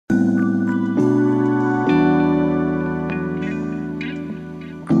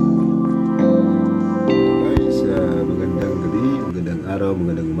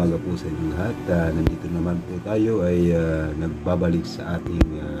po sa inyong lahat. Nandito naman po tayo ay nagbabalik sa ating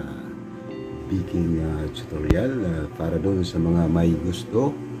baking tutorial para doon sa mga may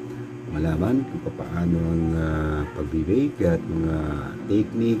gusto malaman kung paano ang pag-bake at mga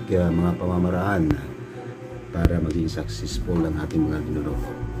technique, mga pamamaraan para maging successful ang ating mga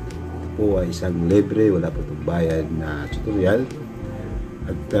ginuloko. Ito po ay isang libre, wala po itong bayad na tutorial.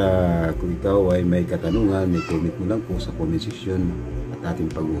 At kung ikaw ay may katanungan, i-comment mo lang po sa comment section at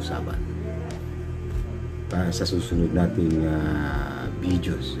ating pag-uusapan sa susunod nating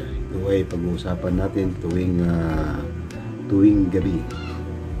videos. Ito ay pag-uusapan natin tuwing gabi.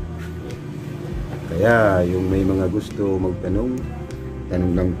 Kaya yung may mga gusto magtanong,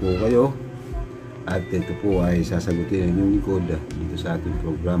 tanong lang po kayo. At ito po ay sasagutin ng inyong likod dito sa ating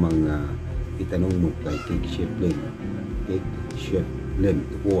programang Itanong Mo kay Cake Chef Lem. Cake Chef Lem.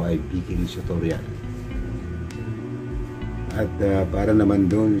 Ito po ay baking tutorial. At para naman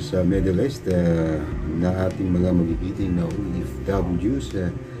doon sa Middle East na ating mga magigiting na OFWs,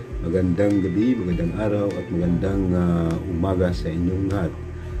 magandang gabi, magandang araw at magandang umaga sa inyong lahat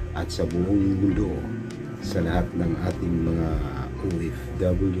at sa buong mundo, sa lahat ng ating mga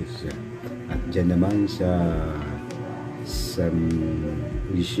OFWs. At dyan naman sa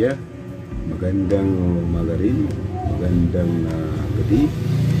Malaysia, magandang umaga rin, magandang gabi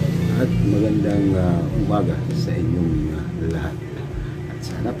at magandang umaga sa inyong lahat. At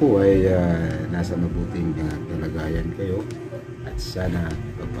sana po ay nasa mabuting kalagayan kayo at sana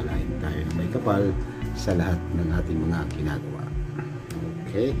pagpalain tayo ng may kapal sa lahat ng ating mga ginagawa.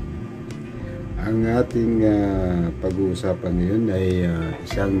 Okay? Ang ating pag-uusapan ngayon ay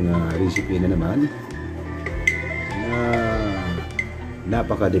isang recipe na naman na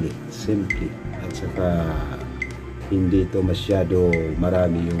napakadali, simple, at saka hindi ito masyado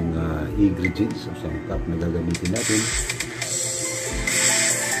marami yung ingredients o sangkap na gagamitin natin.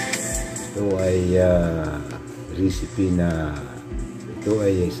 Ito ay recipe na ito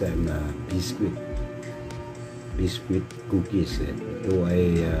ay isang Biscuitt Cookies. Ito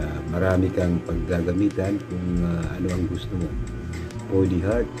ay marami kang paggagamitan kung ano ang gusto mo. Pwede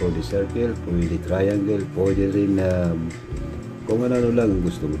heart, pwede circle, pwede triangle, pwede rin kung ano lang ang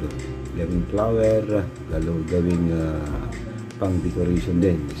gusto mo doon. Gawing flower, gawing pang decoration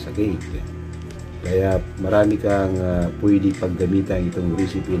din sa cake. Kaya marami kang pwede paggamitan itong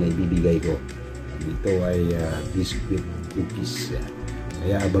recipe na ibibigay ko. Ito ay Biscuitt Cookies.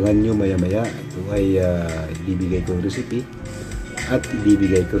 Kaya abangan nyo maya-maya. Ito ay ibibigay ko recipe at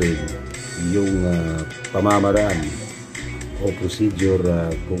ibibigay ko rin yung pamamaraan o procedure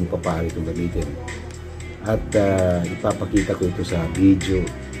kung paano ito gamitin. At ipapakita ko ito sa video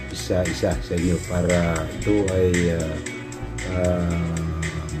isa-isa sa inyo para ito ay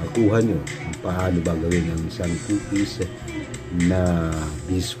makuha nyo kung paano ba gawin ang isang cookies na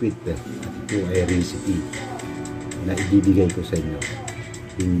biscuit. At ito ay recipe na ibibigay ko sa inyo.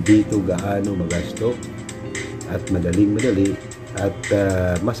 Hindi ito gaano magasto at madaling-madali at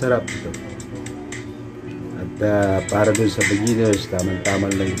masarap ito. At para dun sa beginners, tamang-tama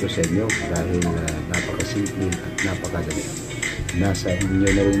lang ito sa inyo dahil napakasimple at napakadali. Nasa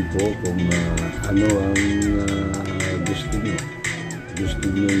inyo na rin po kung ano ang gusto nyo. Gusto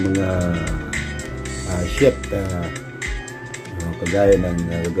nyo yung mga chef kagaya ng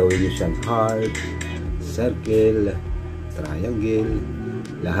gagawin nyo siyang heart, circle, triangle.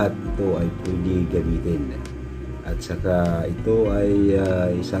 Lahat ito ay pwede gamitin. At saka ito ay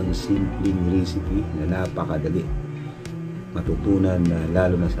isang simpleng recipe na napakadali matutunan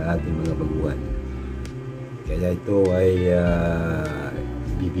lalo na sa ating mga baguhan. Kaya ito ay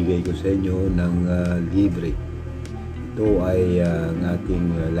ibibigay ko sa inyo ng libre. Ito ay ang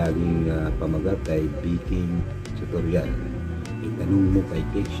ating laging pamagat ay baking tutorial. Itanong mo kay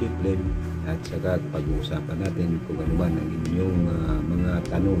Cake Chef Lem. At saka pag-uusapan natin kung ano man ang inyong mga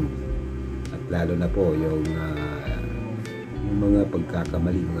tanong at lalo na po yung mga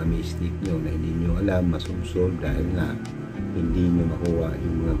pagkakamali, mga mistake nyo na hindi nyo alam masolve dahil nga hindi nyo makuha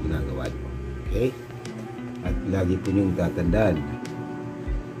yung mga ginagawa nyo. Okay? At lagi po nyong tatandaan,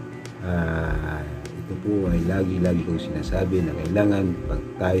 ito po ay lagi kong sinasabi na kailangan pag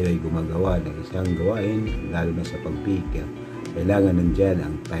tayo ay gumagawa ng isang gawain, lalo na sa pag-bake, kailangan nandyan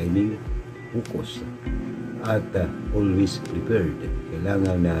ang timing, focus at always prepared.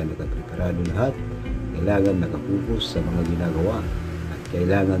 Kailangan na nakapreparado lahat, kailangan nakapokus sa mga ginagawa at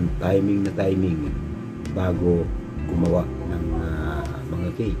kailangan timing bago gumawa ng mga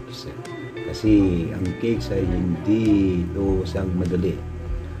cakes. Kasi ang cakes ay hindi ito isang madali.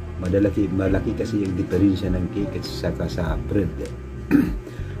 Malaki kasi yung diferensya ng cake at saka sa bread.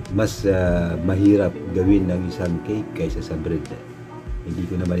 Mas mahirap gawin ng isang cake kaysa sa bread. hindi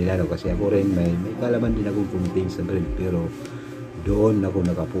ko na malilano kasi ako rin may kalaman din akong kunting sa bread, pero doon ako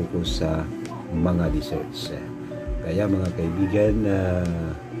nakapokus sa mga desserts. Kaya mga kaibigan,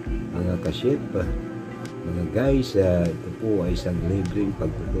 mga ka-chef, mga guys, ito po ay isang libreng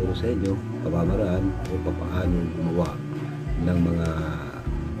pagtuturo sa inyo pamamaraan o paano gumawa ng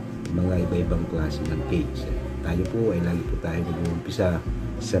mga iba-ibang klase ng cakes. Tayo po ay lagi po tayo nag-uumpisa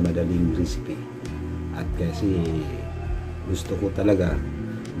sa madaling recipe. At kasi gusto ko talaga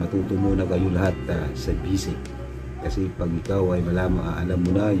matuto muna kayo lahat sa basic. Kasi pag ikaw ay alam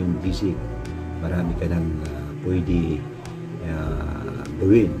mo na yung basic, marami ka nang pwede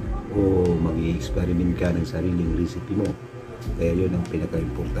gawin o mag-i-experiment ka ng sariling recipe mo. Kaya yun ang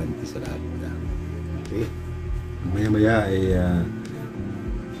pinaka-importante sa lahat. Okay? Maya-maya ay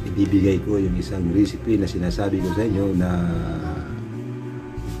ibibigay ko yung isang recipe na sinasabi ko sa inyo na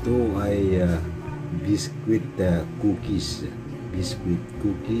ito ay biscuit cookies. Biscuit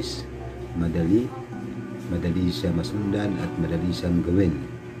cookies, madali siya masundan at madali siyang gawin.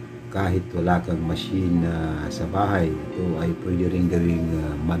 Kahit wala kang machine sa bahay, ito ay pwede rin gawing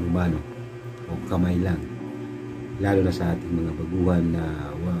mano-mano o kamay lang. Lalo na sa ating mga baguhan na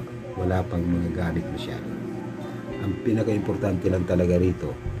wala pang mga gamit masyado. Ang pinaka-importante lang talaga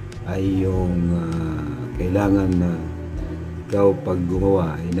rito ay yung kailangan na ikaw pag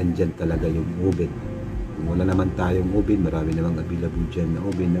gumawa ay nandyan talaga yung oven. Kung wala naman tayong oven, marami namang available dyan na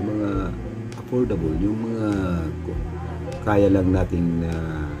oven na mga affordable, yung mga kaya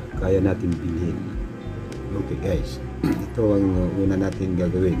natin bilhin. Okay guys, ito ang una natin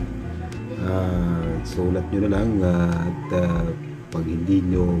gagawin. Sulat nyo na lang at pag hindi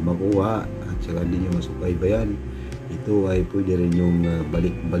nyo makuha at saka hindi nyo masubaybayan, ito ay pwede rin yung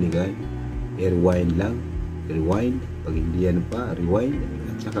balik-balikan, rewind lang, rewind, pag hindi ano pa, rewind,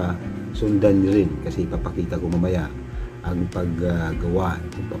 at saka sundan nyo rin kasi ipapakita ko mamaya ang paggawa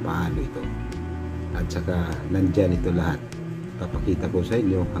kung paano ito. At saka nandyan ito lahat, papakita ko sa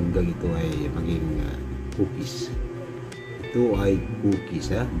inyo hanggang ito ay maging cookies. Ito ay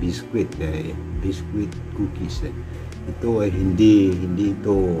cookies, biscuit cookies. Ito ay hindi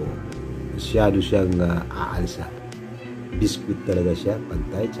ito masyado siyang aalsa. Biscuit talaga siya,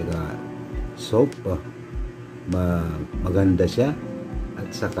 pantay, tsaka soft, maganda siya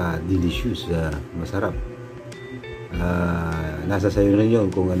at saka delicious, masarap. Nasa sayo rin yun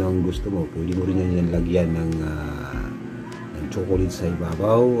kung ano ang gusto mo. Pwede mo rin yan lagyan ng chocolate sa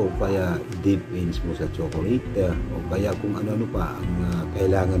ibabaw o kaya dip ins mo sa chocolate o kaya kung ano-ano pa ang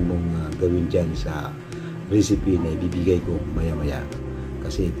kailangan mong gawin dyan sa recipe na ibibigay ko maya-maya.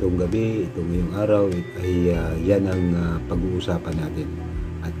 Kasi itong gabi, itong ngayong araw ay yan ang pag-uusapan natin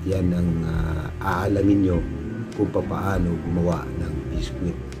at yan ang aalamin nyo kung paano gumawa ng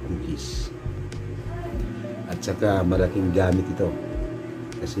biscuit cookies. At saka malaking gamit ito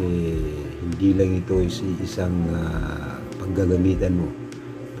kasi hindi lang ito isang paggagamitan mo.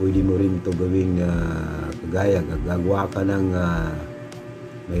 Pwede mo rin ito gawing kagaya, gagawa ka ng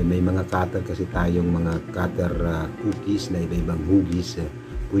may mga cutter kasi tayong mga cutter cookies na iba-ibang hugis.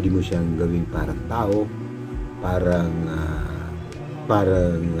 Pwede mo siyang gawing parang tao, parang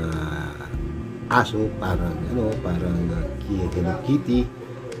aso, parang Hello Kitty.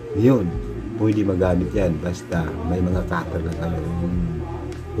 Yun, pwede magamit yan basta may mga cutter lang kayo, yung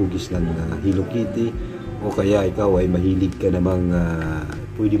hugis ng Hello Kitty. O kaya ikaw ay mahilig ka namang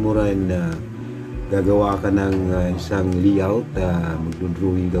pwede mo rin gagawa ka ng isang layout,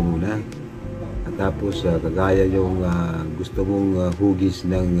 magdodrawing ka muna at tapos kagaya yung gusto mong hugis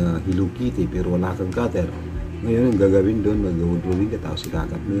ng Hello Kitty pero wala kang cutter. Ngayon ang gagawin doon, mag-drawing ka tapos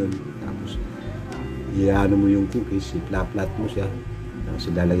ikakat mo yun, tapos iano mo yung cookies, i-flat mo siya,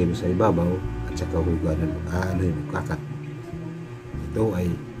 tapos ilalagay mo sa ibabaw at saka huganan kakat. Ito ay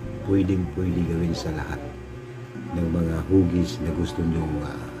pwede gawin sa lahat ng mga hugis na gusto nyong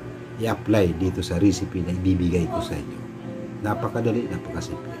i-apply dito sa recipe na ibibigay ko sa inyo. Napakadali,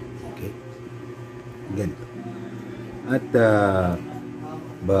 napakasimple. Okay? Ganito. At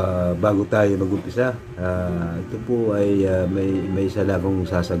bago tayo mag-umpisa, ito po ay may isa lang akong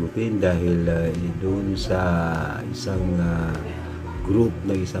sasagutin dahil doon sa isang group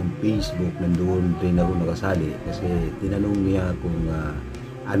ng isang Facebook, nandoon rin ako nakasali kasi tinanong niya kung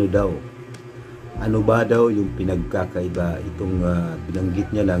ano ba daw yung pinagkakaiba itong binanggit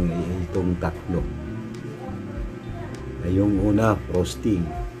niya lang itong tatlo. Yung una, frosting.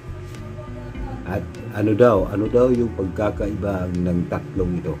 At ano daw yung pagkakaiba ng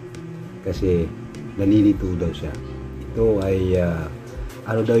tatlong ito. Kasi nalilito daw siya. Ito ay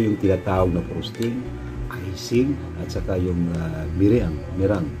ano daw yung tinatawag na frosting, icing, at saka yung mirang.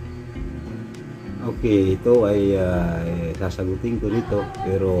 Okay, ito ay sasagutin ko dito,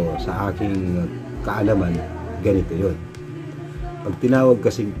 pero sa aking kaalaman, ganito yon. Pag tinawag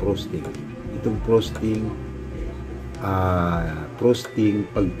kasing frosting, itong frosting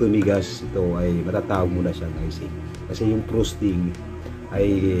pag tumigas, ito ay matatawag mo na siyang icing. Kasi yung frosting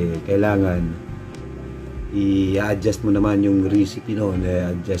ay kailangan i-adjust mo naman yung recipe noon,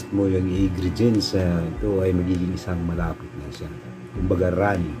 adjust mo yung ingredients, ito ay magiging isang malapit na siya. Kumbaga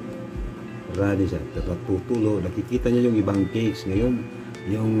runny siya, tutulo. Nakikita niyo yung ibang cakes ngayon,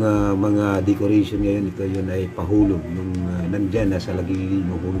 yung mga decoration ngayon, ito yun ay pahulog, yung nandyan nasa lagi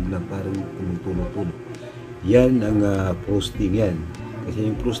hulog lang, parang tumutulo-tulo. Yan ang frosting yan. Kasi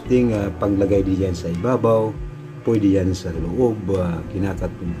yung frosting, panglagay din yan sa ibabaw, pwede yan sa loob,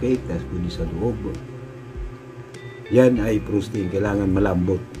 kinakat yung cake, tapos pwede sa loob. Yan ay frosting, kailangan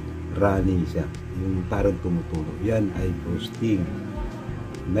malambot, runny siya, yung parang tumutulo. Yan ay frosting.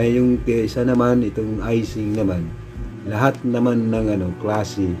 May yung isa naman, itong icing naman, lahat naman ng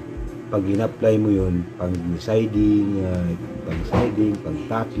klase, pag in-apply mo yun, pang siding, pang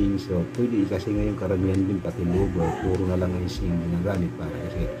topping, so pwede, kasi ngayon karamihan din pati loob, puro na lang icing ginagamit para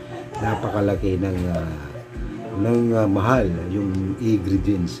kasi napakalaki ng mahal yung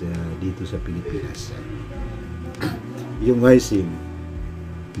ingredients dito sa Pilipinas. Yung icing,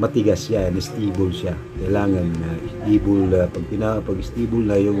 matigas siya, stable siya. Kailangan stable, pag stable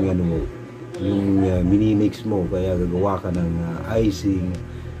na yung yung minimix mo, kaya gagawa ka ng icing,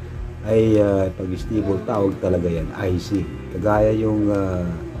 ay pag stable, tawag talaga yan icing. Kagaya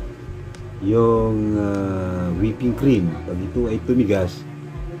yung whipping cream, pag ito ay tumigas,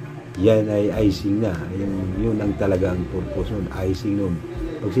 yan ay icing na. Yun ang talagang purpose nun, icing nun.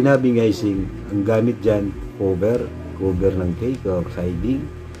 Pag sinabing icing, ang gamit dyan, cover ng cake or siding,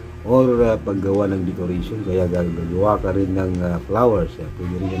 or paggawa ng decoration, kaya gagawa ka rin ng flowers,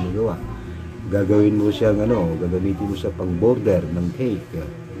 pwede rin yan magawa. Gagawin mo siyang gagamitin mo sa pang border ng cake,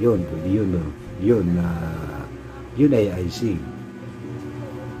 yun, pwede yun ay icing.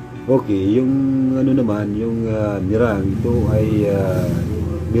 Okay, yung naman, yung mirang, ito ay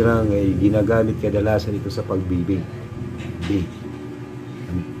mirang ay ginagamit kadalasan ito sa pagbibig.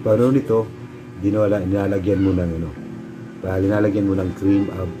 Ang paano nito, nilalagyan mo ng linalagyan mo ng cream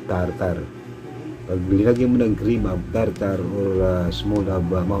of tartar. Pag linagyan mo ng cream of tartar or small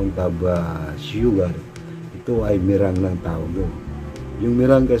amount of sugar, ito ay mirang ng tawag doon. Yung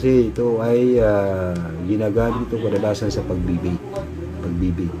mirang kasi ito ay ginagamit ito kadalasan sa pagbibig.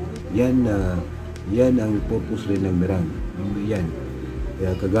 Yan ang purpose rin ng mirang. Yan.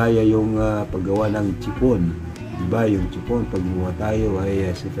 Kaya kagaya yung paggawa ng chipon. Diba yung chipon, pag gumawa tayo ay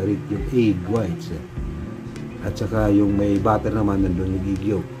separate yung egg whites. At saka yung may butter naman, nandun yung egg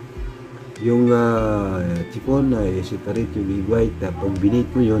yolk. Yung chipon ay separate yung egg white. Pag binate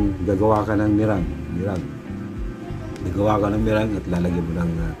mo yun, gagawa ka ng mirang. Gagawa ka ng mirang at lalagyan mo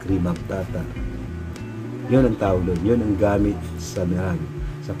ng cream of tartar. Yun ang tawag doon. Yun ang gamit sa mirang.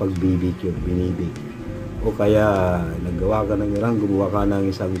 Sa pagbibig yun, binibig. O kaya naggawa ka ng mirang, gumawa ka ng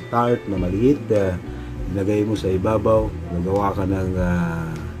isang tart na maliit, ilagay mo sa ibabaw, nagawa ka ng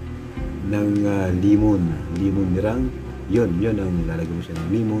limon mirang, yun ang lalagyan mo siya ng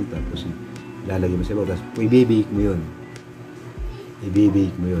limon, tapos lalagyan mo sa ibabaw, tapos ibibake mo yun.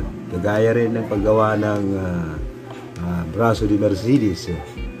 Kagaya rin ng paggawa ng braso de Mercedes.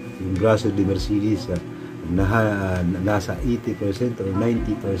 Yung braso de Mercedes, nasa 80% or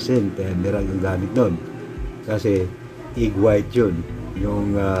 90% mirang ang gamit nun, kasi egg white yun,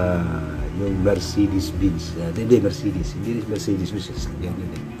 yung Mercedes Benz, hindi Mercedes yan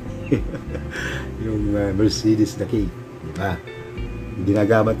yun eh. Yung Mercedes na cake, diba?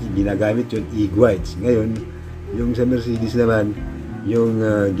 Ginagamit yung egg whites. Ngayon, yung sa Mercedes naman, yung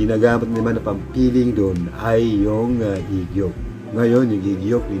ginagamit naman na pampiling doon ay yung egg yolk. Ngayon, yung egg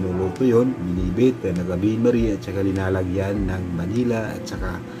yolk, linuluto yun, binibit, nag-bain-marie, at saka linalagyan ng Manila, at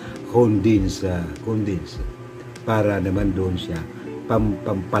saka condense, para naman doon siya,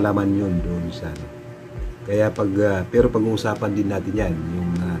 pampalaman yun doon sa Kaya pero pag-uusapan din natin yan,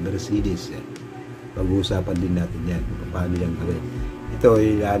 yung Mercedes, pag-uusapan din natin yan, paano yan gawin. Ito,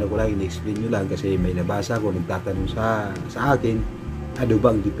 ko lang, in-explain nyo lang kasi may nabasa ko, nagtatanong sa akin, ano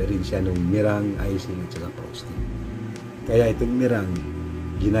bang diferensya ng mirang, icing, at saka frosting. Kaya itong mirang,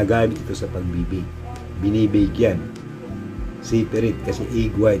 ginagamit ito sa pagbibig. Binibig yan. Separate kasi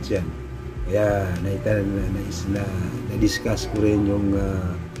egg whites yan. Kaya na-discuss ko rin yung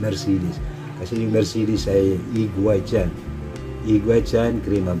Mercedes. Kasi yung Mercedes ay egg white yan. Egg white yan,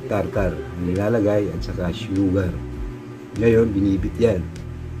 cream of tartar. Nilalagay at saka sugar. Ngayon, binibit yan.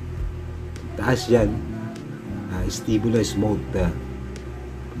 Taas yan. Stabilize mode.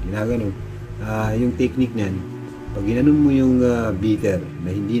 Ginagano. Yung technique niyan, pag ginanon mo yung beater na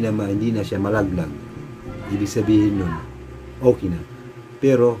hindi na siya malaglag, ibig sabihin nun, okay na.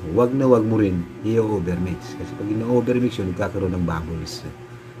 Pero wag mo rin i-overmix. Kasi pag ina-overmix yun, nagkakaroon ng bubbles.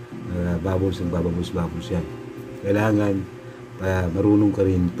 Bubbles yan. Kailangan marunong ka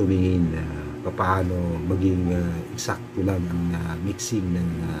rin tumingin paano maging eksakto lang ang mixing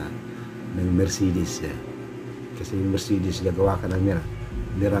ng Mercedes. Kasi yung Mercedes, gagawa ka ng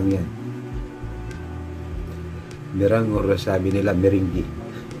mirang yan. Mirang or sabi nila meringue.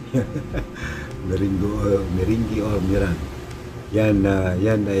 Meringue or mirang. Yan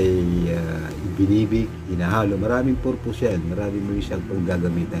ay binibig, hinahalo. Maraming purpose yan. Maraming mo siyang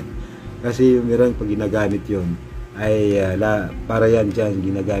paggagamitan. Kasi yung mirang pag ginagamit yun, ay para yan dyan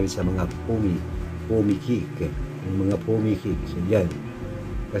ginagamit sa mga foamy cake. Yung mga foamy cake. So yan.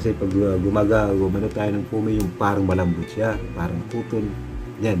 Kasi pag gumano tayo ng foamy, yung parang malambot siya, parang puton.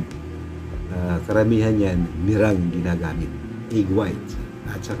 Yan. Karamihan yan, mirang ginagamit. Egg white.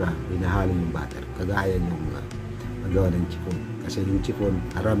 At saka, hinahalo yung butter. Kagaya yung magawa ng chiffon. Kasi yung chiffon,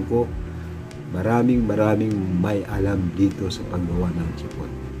 aram ko, maraming may alam dito sa paggawa ng chiffon.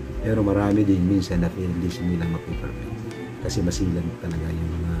 Pero marami din minsan na hindi nila mapiperfect. Kasi masilan talaga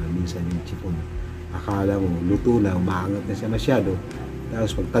yung minsan yung chiffon. Akala mo, luto na, umaangat na siya masyado.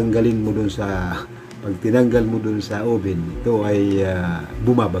 Tapos pag tinanggal mo dun sa oven, ito ay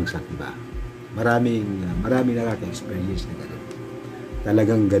bumabagsak, diba? Maraming nakaka-experience na gano'n.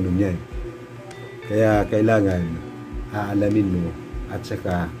 Talagang gano'n yan. Kaya kailangan aalamin mo at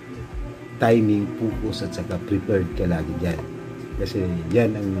saka timing, focus at saka prepared ka lagi dyan. Kasi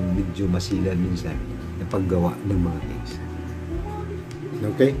yan ang medyo masilan minsan na paggawa ng mga cakes.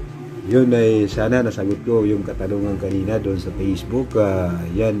 Okay? Yun ay sana nasagot ko yung katanungan kanina doon sa Facebook.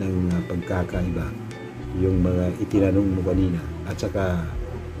 Yan ang pagkakaiba. Yung mga itinanong mo kanina. At saka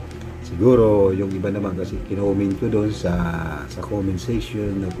siguro yung iba naman kasi kinoment ko doon sa comment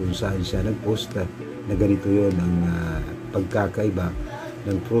section na kung saan siya nag-post na ganito yun ang pagkakaiba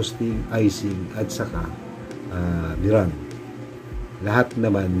ng frosting, icing at saka birang. Lahat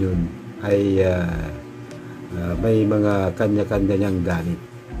naman yun ay may mga kanya-kanya niyang gamit.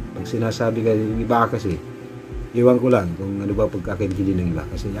 Pag sinasabi ka yung iba kasi, iwan ko lang kung ano ba pagkakaintindi ng iba.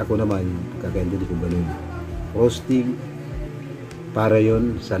 Kasi ako naman, pagkakaintindi ko ganun. Frosting, para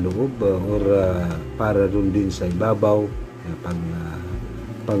yon sa loob or para rin din sa ibabaw,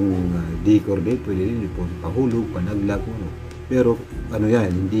 pang decor din, pwede rin pahulog, panaglag, ano. Pero ano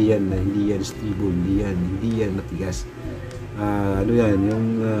yan, hindi yan stable, hindi yan matigas. Ano yan,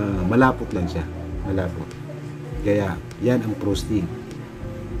 yung malapot lang siya, malapot. Kaya yan ang frosting.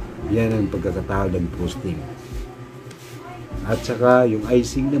 Yan ang pagkakatawag ng frosting. At saka yung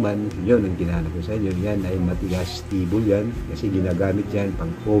icing naman, yun ang ginana ko sa inyo. Yan ay matigas, stable yan. Kasi ginagamit yan pang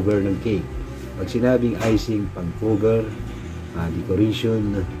cover ng cake. Pag sinabing icing, pang cover,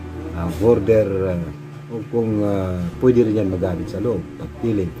 decoration, border, o kung pwede rin yan magamit sa loob.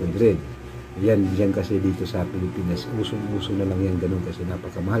 Pagpiling, pwede rin. Yan kasi dito sa Pilipinas, usong-uso na lang yan ganun kasi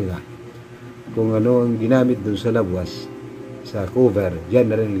napakamahal nga. Kung ano ang ginamit dun sa labas, sa cover,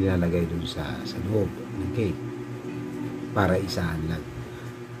 yan na rin nilalagay dun sa loob ng cake para isahan lang.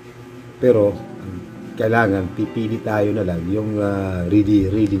 Pero kailangan pipili tayo na lang yung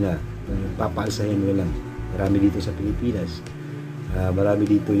ready na, papaalsahin mo lang. Marami dito sa Pilipinas, marami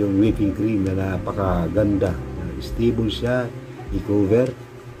dito yung whipping cream na napakaganda, stable siya, i-cover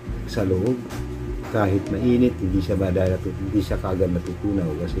sa loob kahit mainit, hindi siya kagad natutunaw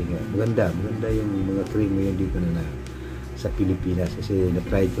kasi maganda yung mga cream ngayon dito na sa Pilipinas. Kasi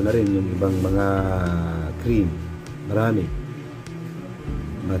na-try ko na rin yung ibang mga cream, marami,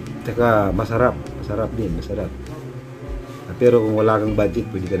 at saka masarap din. Pero kung wala kang budget,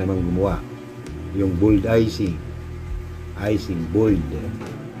 pwede ka naman gumawa yung boiled icing,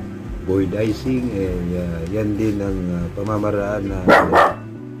 boiled icing, yan din ang pamamaraan na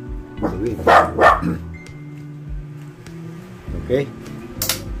gawin. Okay,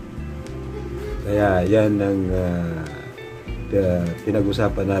 kaya yan ang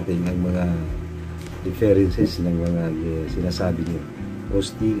pinag-usapan natin ang mga differences ng mga sinasabi niyo,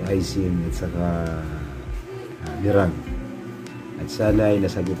 frosting, icing at saka birang. At sana ay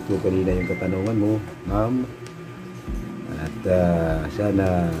nasagot ko kanina yung katanungan mo, ma'am, at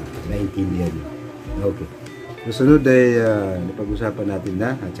sana naintindihan niyo. Okay, susunod ay napag-usapan natin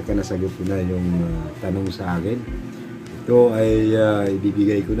na at saka nasagot ko na yung tanong sa akin. Ito ay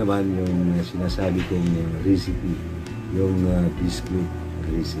ibibigay ko naman yung sinasabi kong recipe, yung biscuit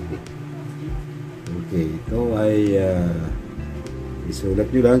recipe. Okay, ito ay isulat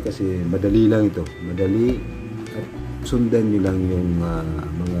nyo lang kasi madali lang ito. Madali, at sundan nyo lang yung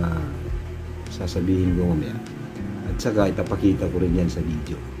mga sasabihin ko mamaya. At saka ipapakita ko rin yan sa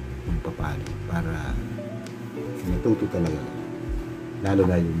video kung paano, para matuto talaga, lalo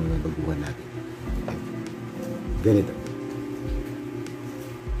na yung mga baguhan natin. Ganito.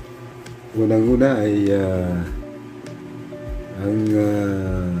 Unang-una ay ang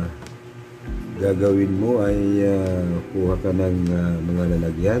gagawin mo ay kuha ka ng mga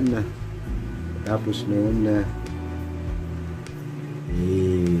lalagyan, tapos noon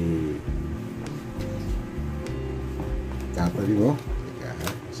tatabi mo. Teka,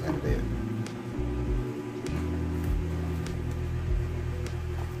 saan ba yun?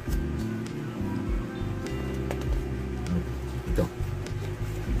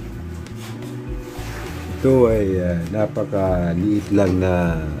 Ito ay napakaliit lang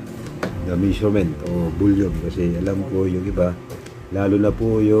na measurement o volume, kasi alam ko yung iba, lalo na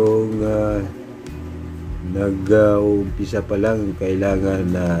po yung nag-umpisa pa lang,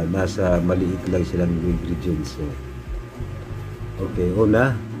 kailangan na nasa maliit lang silang ingredients. Okay,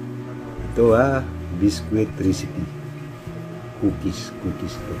 una, ito biscuit recipe. Cookies to,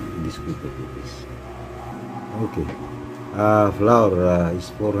 biscuit cookies. Okay. Flour is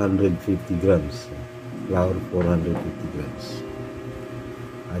 450 grams. Flour 450 grams.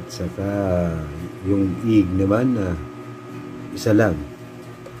 At saka yung egg naman, isa lang,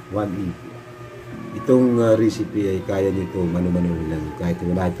 1 egg. Itong recipe ay kaya nito mano-mano lang, kahit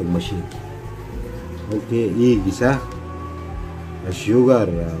wala itong machine. Okay, egg isa. Sugar,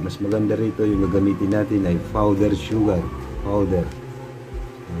 mas maganda rito yung gagamitin natin ay powder sugar. Powder,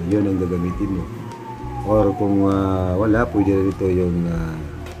 yun ang gagamitin mo. Or kung wala, pwede rito yung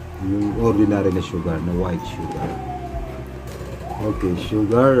ordinary na sugar, na white sugar. Okay,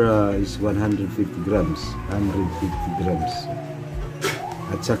 sugar is 150 grams. 150 grams.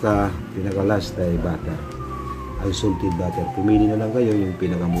 At saka, pinaka-last ay butter. Unsalted butter. Pumili na lang kayo yung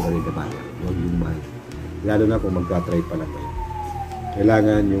pinakamura rin na butter. Huwag yung mahal. Lalo na kung magka-try pa lang kayo.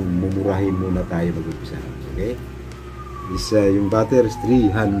 Kailangan yung mumurahin muna tayo mag-upisa. Okay? Yung butter is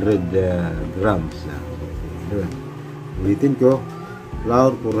 300 grams. Ulitin ko.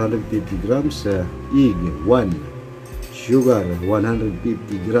 Flour 450 grams, egg 1, sugar 150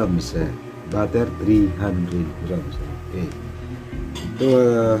 grams, butter 300 grams. Okay. Ito,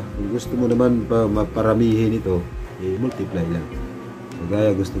 kung gusto mo naman paramihin ito, multiply lang.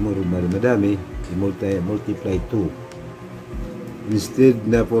 Kagaya gusto mo madami, multiply 2. Instead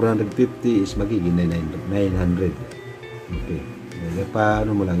na 450 is magiging 900. Okay.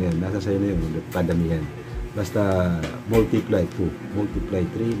 Paano mo lang yan? Nasa sa'yo na yun. Padamihan. Basta multiply 2, multiply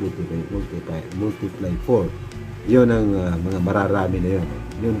 3, multiply 4. Yun ang mga mararami na yun.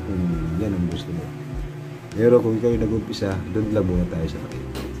 Yun kung yan ang gusto mo. Pero kung ikaw nag-umpisa, doon lang muna tayo sa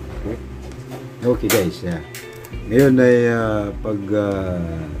makita. Okay? Okay guys, ngayon ay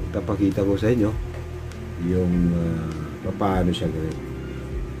papakita ko sa inyo yung paano siya gawin.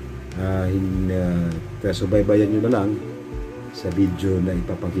 Kasubaybayan nyo na lang sa video na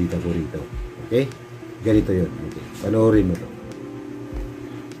ipapakita ko rito. Okay? Ganito yun. Okay. Panoorin mo to.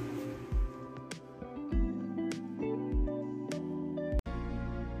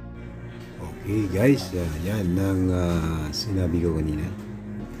 Okay guys, yan ang sinabi ko kanina.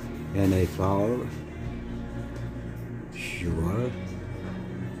 Yan ay flour, sugar,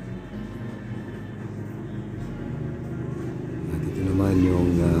 at ito naman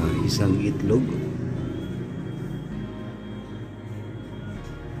yung isang itlog.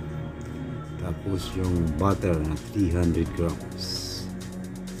 Tapos yung butter na 300 grams.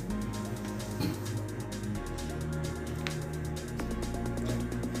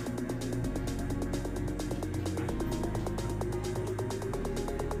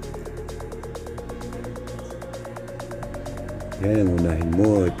 Yan, ang unahin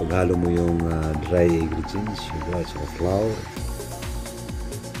mo, ipaghalo mo yung dry ingredients, sugar at flour.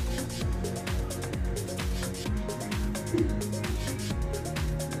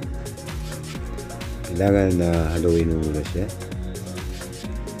 Kailangan na haluin mo muna siya.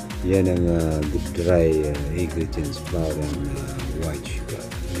 Yan ang good dry ingredients, flour and white sugar.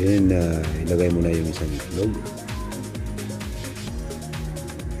 Then ilagay mo na yung isang itlog.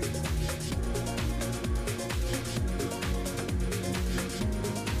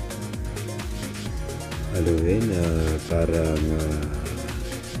 Haluin para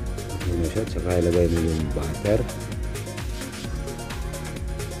ano siya, tsaka ilagay mo yung butter.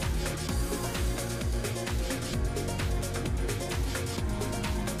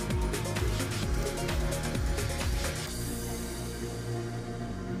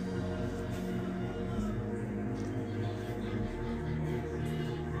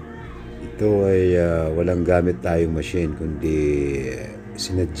 Ito ay walang gamit tayong machine, kundi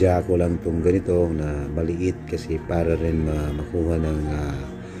sinadya ko lang itong ganito na maliit kasi para rin makuha ng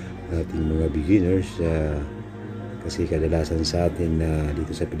ating mga beginners, kasi kadalasan sa atin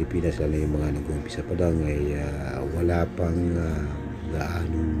dito sa Pilipinas, lalo yung mga nag-uumpisa pa lang ay wala pang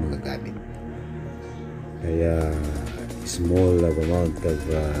gaanong mga gamit, kaya small amount of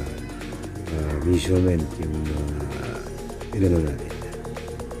measurement yung inano natin.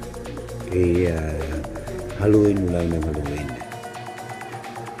 Okay, haluin mo lang ng haluin.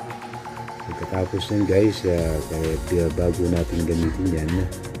 Pagkatapos nun guys, kaya bago natin gamitin yan,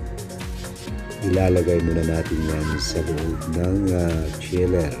 ilalagay muna natin yan sa loob ng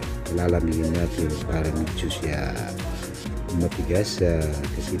chiller. Lalamigin natin para medyo siya matigas,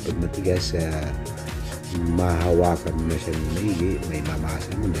 kasi pag matigas, mahawakan mo na siya ng maigi, may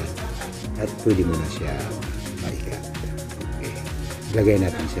mamasa mo na, at pwede mo na siya maikat. Okay. Ilagay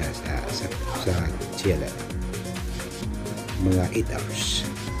natin siya sa chiller mga 8 hours.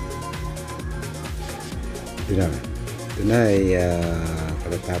 Ito na ay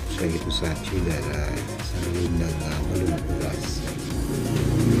pagkatapos lang ito sa chiller sa loob ng 8 oras,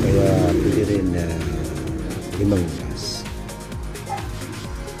 kaya pwede rin 5 oras.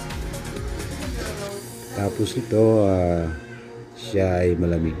 Tapos ito siya ay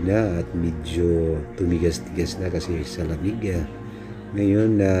malamig na at medyo tumigas-tigas na kasi sa lamig.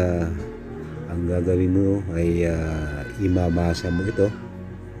 Ngayon ang gagawin mo ay imamasa mo ito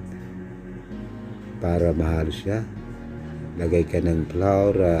para mahalo siya. Lagay ka ng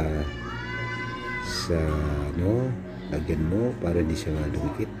flour sa lagyan mo para hindi siya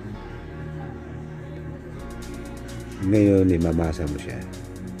malumikit. Ngayon imamasa mo siya.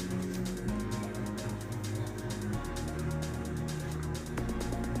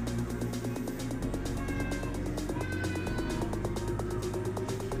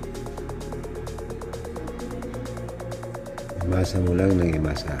 Imasa mo lang ng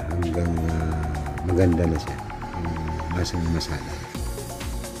imasa hanggang maganda na siya, masang masala.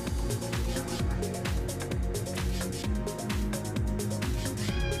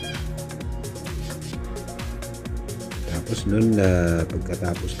 Tapos nun,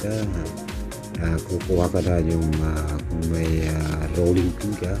 pagkatapos ka, kukuha ka na yung kung may rolling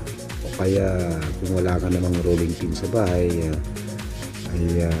pin ka, o kaya kung wala ka namang rolling pin sa bahay,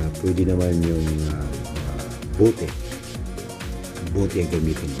 ay pwede naman yung bote ang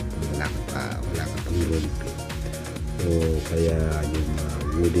gamitin mo kung wala ka pang rolling pin. So kaya yung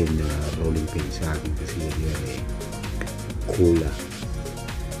wooden rolling pin sa akin kasi yan kula,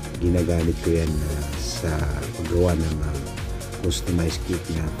 ginagamit ko yan sa paggawa ng customized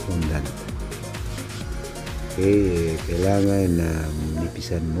cake na fondant. Okay, kailangan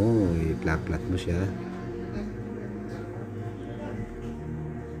nipisan mo, i-plat-plat mo siya.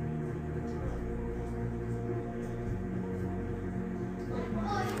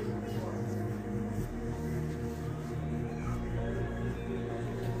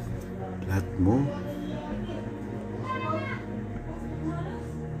 Plat mo.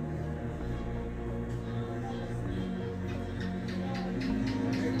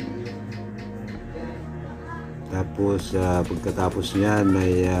 Tapos pagkatapos niyan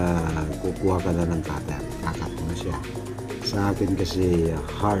may kukuha ka na ng cutter. Kakat mo na siya. Sa akin kasi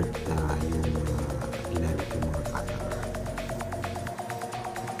hard yung ginamit ng mga cutter.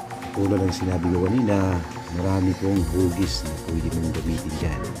 Tulad ng sinabi ko kanina, marami pong hugis na pwede mong gamitin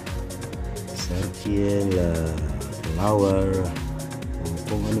dyan. Circle, flower,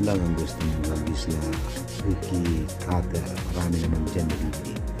 kung ano lang ang gusto mong hugis na cookie cutter. Marami naman dyan na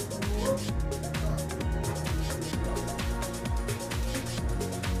bibili.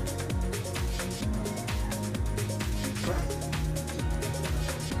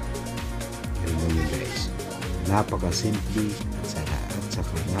 Napaka-simple at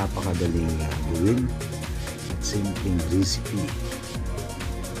saka napakadaling gawin at simpleng recipe.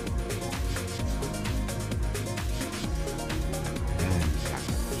 Ayan,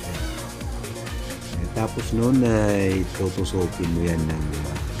 tapos noon ay tutusokin mo yan ng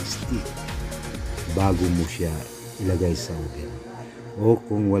stick bago mo siya ilagay sa oven. O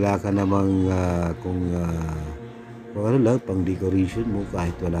kung wala ka namang kung ano lang, pang decoration mo,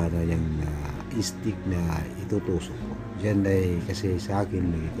 kahit wala na yung stick na itutusok ko. Diyan ay kasi sa akin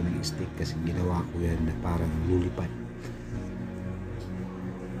lagi ko ng stick kasi ginawa ko yan na parang lulipad.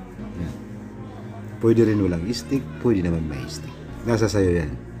 Yan. Pwede rin walang stick, pwede naman may stick. Nasa sayo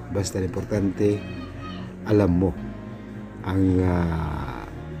yan. Basta importante, alam mo ang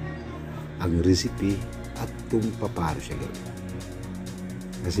recipe at kung paano siya gawin.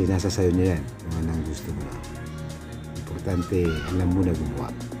 Kasi nasa sayo niya yan kung anong gusto mo na. Importante, alam mo na gumawa.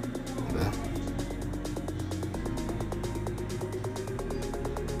 Diba?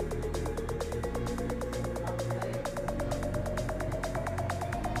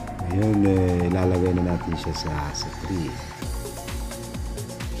 Ngayon, ilalagay na natin siya sa tray.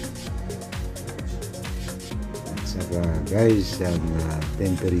 At saka guys, ang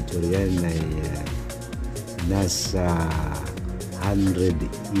temperature yan ay nasa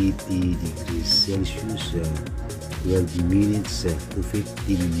 180 degrees Celsius, 12 minutes to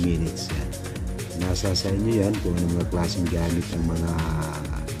 15 minutes. Nasa sa inyo yan kung anong mga klaseng gamit ng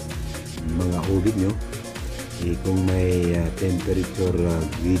mga oven nyo. Kung may temperature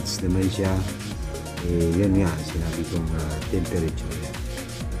gauge naman siya, yan nga sinabi kong temperature yan.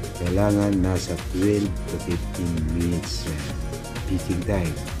 Kailangan nasa 12 to 15 minutes peaking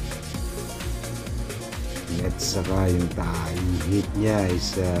time. At saka yung heat niya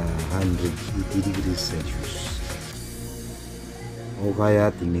is 180 degrees Celsius. O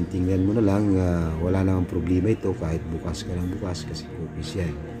kaya tingnan mo na lang, wala namang problema ito kahit bukas ka ng bukas kasi cookies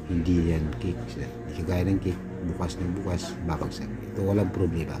yan. Hindi yan cake. Hindi kagaya ng cake, bukas ng bukas, babagsak. Ito walang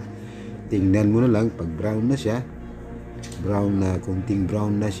problema. Tingnan mo na lang, pag brown na siya, konting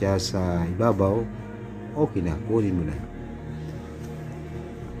brown na siya sa ibabaw, okay na, kunin mo na.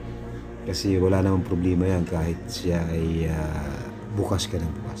 Kasi wala namang problema yan kahit siya ay bukas ka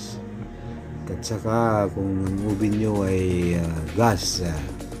ng bukas. At saka kung ang oven nyo ay gas,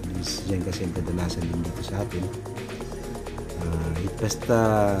 yan kasi ang kadalasan din dito sa atin, basta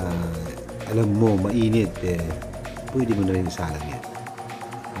alam mo mainit, pwede mo na rin isalang yan.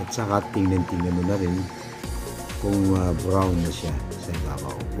 At saka tingnan mo na rin kung brown na siya sa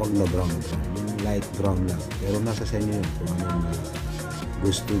ibabaw. Huwag na brown, yung light brown lang, pero nasa sa inyo yun kung anong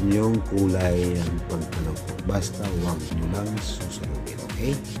gusto nyong kulay ang pagkalagpo. Basta huwag nyo lang susunogin,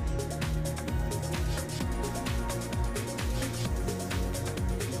 okay?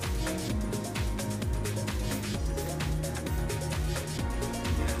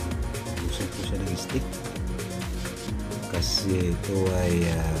 Stick kasi ito ay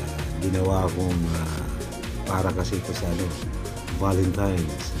ginawa kong para kasi ito sa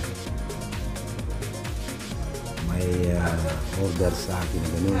Valentine's. May order sa akin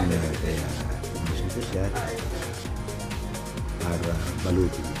ganun, kaya gusto ko siya para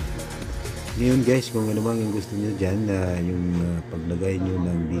balutin. Ngayon guys, kung ano bang yung gusto nyo dyan, yung paglagay nyo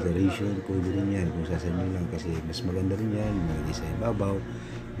ng decoration, pwede rin yan kung sasan nyo lang kasi mas maganda rin yan, magiging sa ibabaw,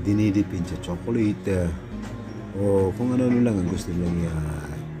 dinidipin sa chocolate, o kung ano lang ang gusto nyo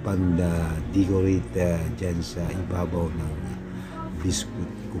pang-decorate dyan sa ibabaw ng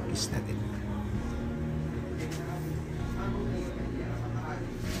biscuit cookies natin.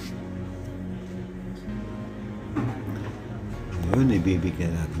 Ngayon,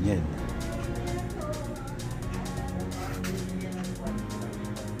 ibibigyan natin yan.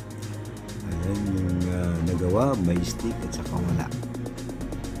 Ayan yung nagawa, may stick at saka wala.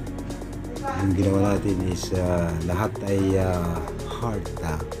 Yung ginawa natin is lahat ay heart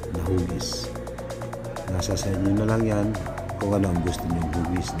na hugis. Nasa sa inyo na lang yan kung ano ang gusto nyo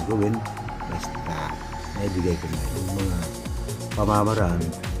hugis na gawin. Basta naibigay ko na yung mga pamamaraan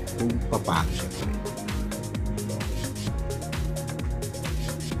kung paano siya gawin.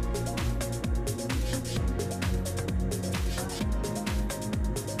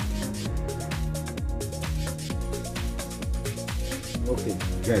 Okay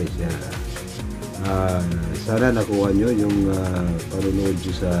guys, sana nakuha nyo yung panunod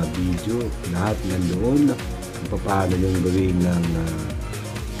nyo sa video. Lahat nandoon kung paano yung gawin ng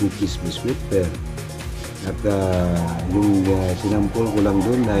cookies biscuit. At yung sinampol ko lang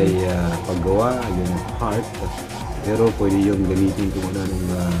doon ay paggawa yung heart, pero pwede yung gamitin kung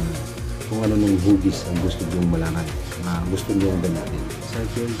ano nung hugis ang gusto nyo malaman, gusto nyo gamitin.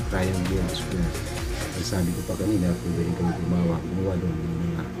 Circle, triangle, square. Sabi ko pa kanina, pwede rin kami gumawa doon ng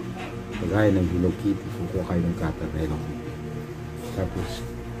mga pagkaya ng Hello Kitty, kukuha kayo ng cutter na Hello Kitty. Tapos,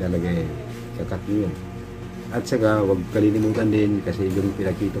 lalagay, kakat nyo yun. At saka, huwag kalilimutan din, kasi yung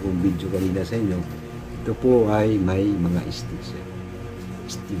pinakita kong video kanina sa inyo, ito po ay may mga sticks.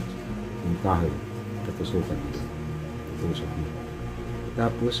 Stick, yung kahoy, katusukan nyo. Katusok nyo.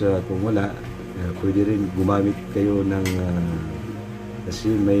 Tapos, kung wala, pwede rin gumamit kayo ng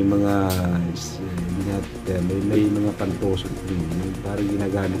kasi may mga may mga pantosok din yung parang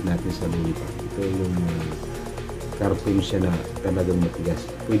ginagamit natin sa lollipop. Ito yung karton siya na talagang matigas,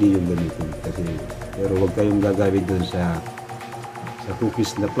 pwede yung gamitin kasi, pero huwag kayong gagamit dun sa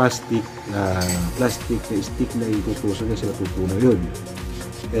cookies na plastic na stick na itutusok kasi natutunaw yun.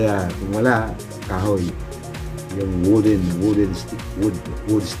 Kaya kung wala, kahoy, yung wooden stick,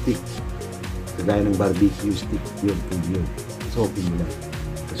 wood stick kagaya ng barbecue stick, yun. Soaking mo lang.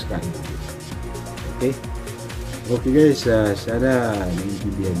 Tapos kain mo. Okay? Okay guys, sana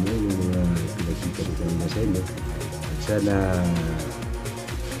naiintindihan mo yung mga pinagkita ko kanina sa inyo. At sana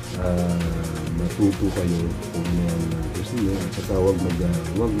matuto kayo kung ano ang gusto nyo, at saka huwag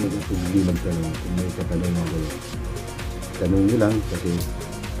mag-atubili magtanong kung may katanungan kayo. Tanong nyo lang kasi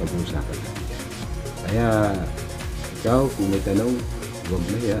pag-uusapan natin yan. Kaya ikaw kung may tanong, huwag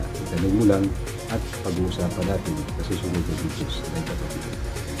mahiya, itanong mo lang at pag-uusapan natin sa susunod na videos na ipapakita.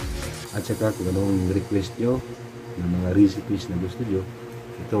 At saka kung anong request nyo ng mga recipes na gusto nyo,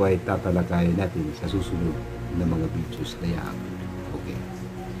 ito ay tatalakayin natin sa susunod na mga videos na yan. Okay.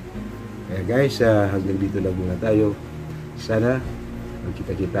 Kaya guys, hanggang dito lang muna tayo. Sana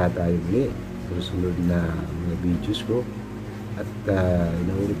magkita-kita tayo muli sa susunod na mga videos ko. At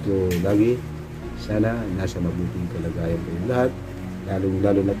inuulit ko lagi, sana nasa mabuting kalagayan kayo lahat,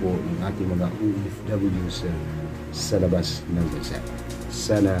 lalong-lalo na po ng ating mga OFWs sa labas ng bansa.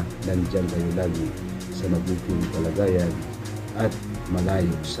 Sana nandyan kayo lagi sa mabuting kalagayan at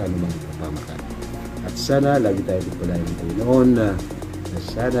malayo sa anumang kapamakan. At sana lagi tayo pagpalain ng Panginoon na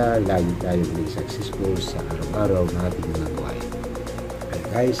sana lagi tayo maging successful sa araw-araw na ating mga gawain. Kaya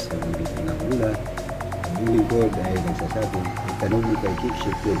guys, hanggang dito na muna. Ang lingkod ay nagsasabi, itanong mo kay Keep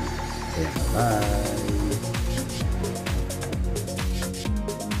Shifting. Kaya bye!